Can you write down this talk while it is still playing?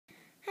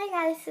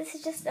guys, this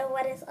is just a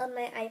what is on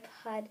my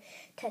iPod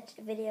Touch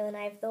video, and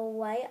I have the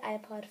white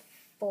iPod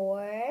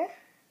 4,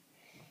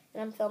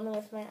 and I'm filming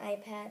with my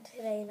iPad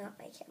today, not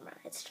my camera.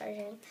 It's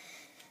charging.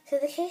 So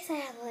the case I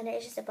have on it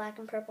is just a black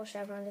and purple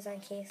chevron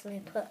design case, and I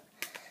put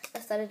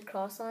a studded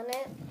cross on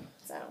it.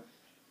 So,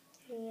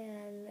 yeah,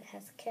 and it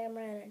has a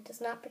camera, and it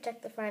does not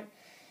protect the front,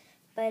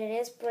 but it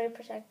is very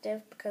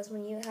protective because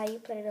how you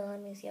put it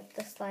on is you have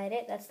to slide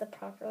it. That's the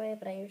proper way,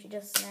 but I usually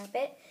just snap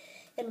it.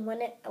 And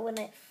when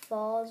it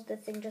falls, the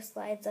thing just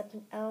slides up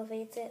and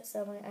elevates it.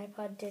 So my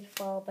iPod did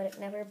fall, but it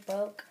never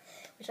broke,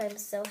 which I'm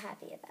so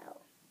happy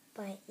about.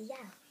 But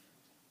yeah.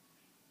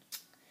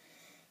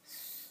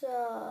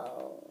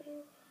 So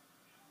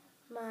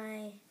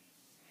my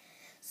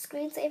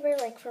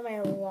screensaver, like for my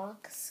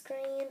lock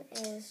screen,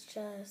 is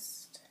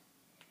just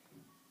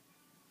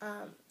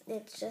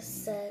it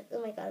just says,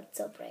 oh my god, it's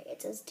so bright.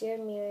 It says, "Dear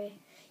Miri,"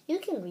 you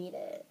can read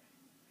it.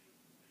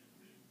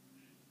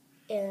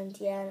 And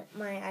yeah,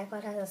 my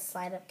iPod has a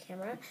slide-up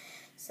camera,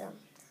 so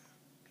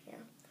yeah.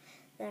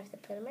 Then I have to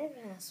put in my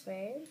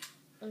password,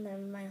 and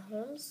then my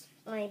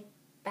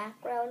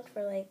background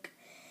for like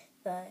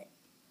the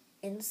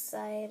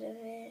inside of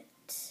it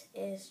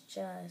is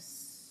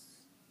just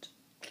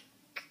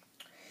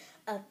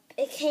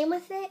it came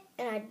with it,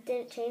 and I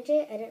didn't change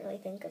it. I didn't really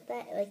think of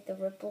that, like the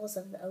ripples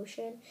of the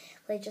ocean.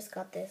 I just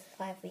got this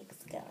 5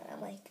 weeks ago, and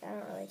I'm like, I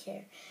don't really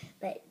care.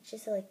 But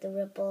just like the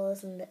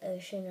ripples and the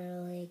ocean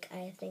are like,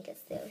 I think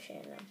it's the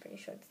ocean. I'm pretty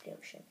sure it's the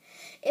ocean.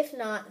 If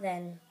not,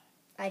 then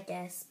I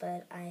guess,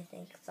 but I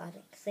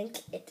think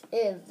it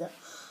is.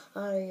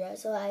 Yeah,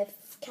 so I have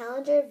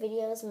calendar,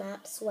 videos,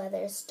 maps,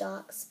 weather,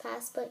 stocks,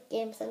 passbook,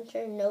 game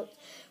center, notes,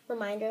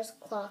 reminders,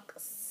 clock,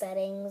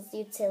 settings,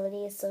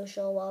 utilities,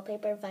 social,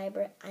 wallpaper,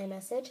 Viber,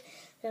 iMessage.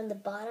 And on the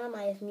bottom,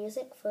 I have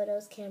music,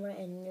 photos, camera,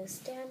 and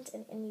newsstand.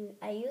 And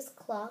I use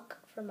clock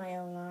for my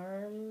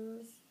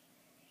alarms,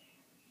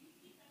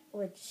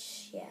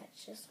 which, yeah,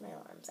 it's just my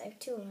alarms. I have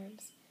 2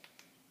 alarms.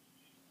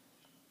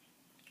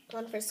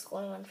 One for school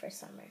and one for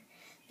summer.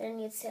 Then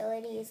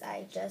utilities,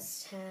 I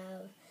just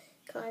have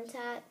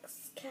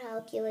contacts,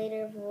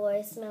 calculator,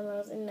 voice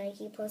memos, and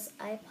Nike plus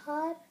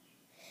iPod.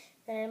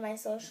 Then in my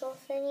social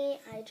thingy,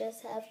 I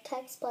just have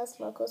text plus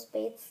Moco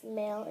Space,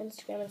 mail,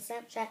 Instagram, and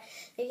Snapchat.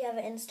 If you have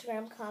an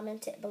Instagram,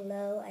 comment it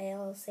below.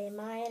 I'll say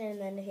mine,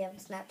 and then if you have a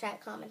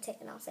Snapchat, comment it,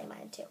 and I'll say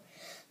mine too.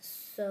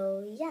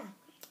 So yeah,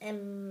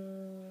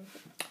 and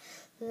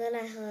then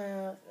I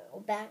have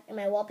in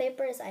my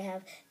wallpapers, I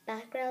have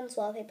backgrounds,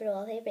 wallpaper,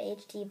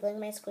 HD, bling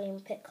my screen,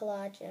 pick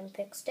collage, and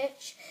pick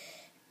stitch,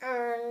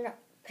 and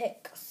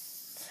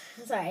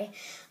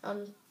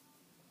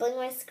bling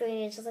my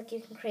screen is just like you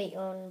can create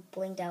your own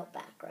blinged out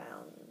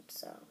background.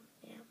 So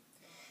yeah.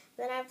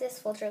 Then I have this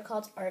folder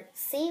called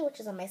Artsy, which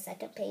is on my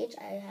second page.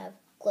 I have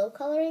glow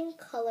coloring,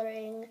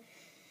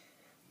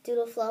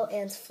 doodle flow,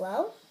 and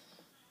flow.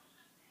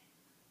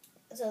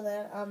 So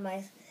then on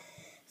my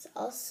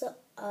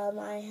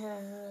I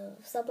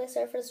have Subway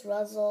Surfers,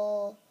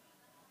 Ruzzle,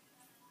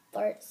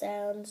 Fart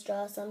Sounds,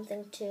 Draw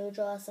Something 2,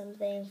 Draw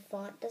Something,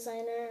 Font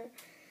Designer,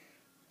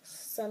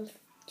 some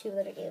 2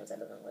 other games, I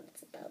don't know what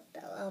it's about.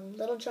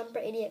 Little Jumper,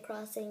 Idiot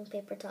Crossing,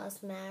 Paper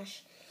Toss,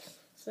 MASH,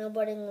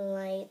 Snowboarding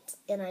Light,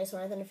 and I just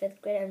wanted in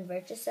 5th grade, and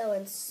Virtuoso,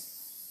 and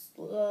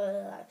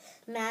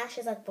MASH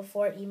is like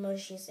before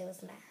emojis, it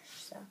was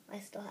MASH, so I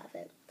still have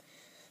it.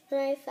 Then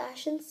I have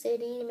Fashion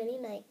City, Mini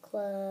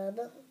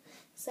Nightclub,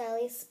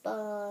 Sally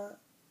Spa,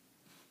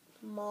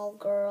 Mall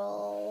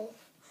Girl,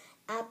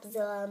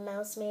 Appzilla,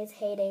 Mousemaids,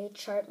 Heyday,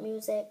 Chart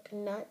Music,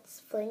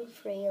 Nuts, Fling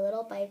Free,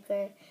 Little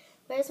Biker,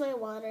 Where's My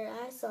Water,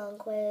 iSong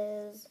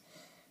Quiz,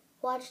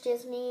 Watch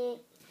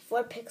Disney,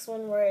 4 Picks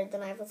 1 Word.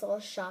 Then I have this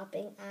little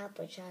shopping app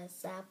which has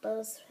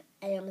Zappos,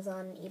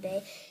 Amazon, and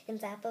eBay.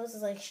 And Zappos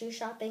is like shoe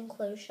shopping,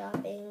 clothes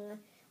shopping,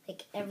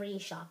 like every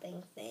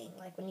shopping thing,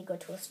 like when you go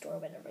to a store,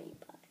 whatever you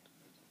buy.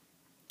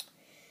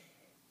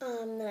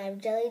 Then I have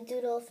Jelly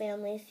Doodle,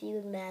 Family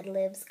Feud, Mad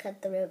Libs,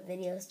 Cut the Rope,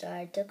 Video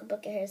Star, Toka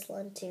Book at Hair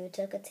Salon 2,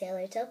 Toka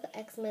Taylor, Toka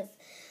Xmas,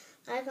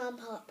 Icon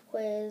Pop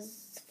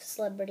Quiz,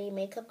 Celebrity,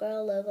 Makeup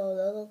Girl,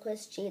 Logo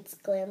Quiz, Cheats,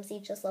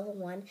 Glamsy, Just Level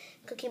 1,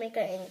 Cookie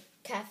Maker, and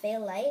Cafe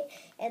Light.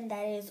 And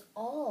that is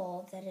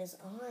all that is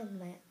on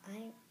my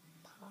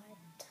iPod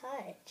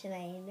Touch. And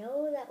I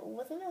know that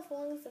wasn't as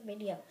long as the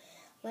video.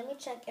 Let me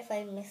check if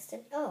I missed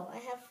it. Oh, I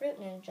have Fruit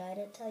Ninja. I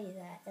didn't tell you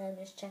that. And I'm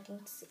just checking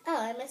to see. Oh,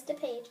 I missed a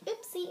page.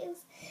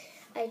 Oopsies.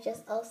 I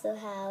just also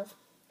have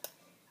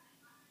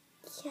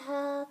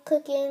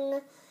cooking,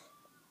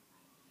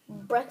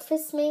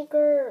 breakfast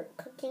maker,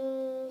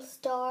 cooking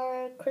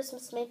star,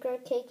 Christmas maker,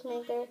 cake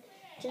maker,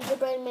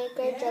 gingerbread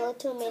maker,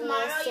 gelato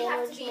mania,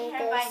 sandwich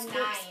maker,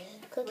 scoops,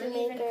 cookie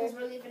maker,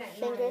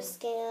 finger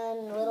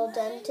scan, little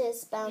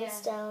dentist,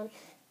 bounce down,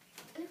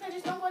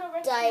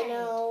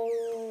 Dino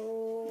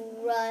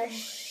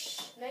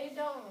Rush,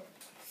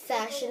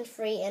 Fashion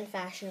Free, and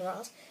Fashion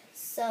Rolls.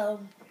 So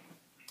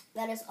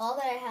that is all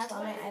that I have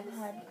on my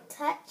iPod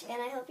Touch,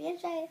 and I hope you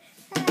enjoy it.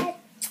 Bye!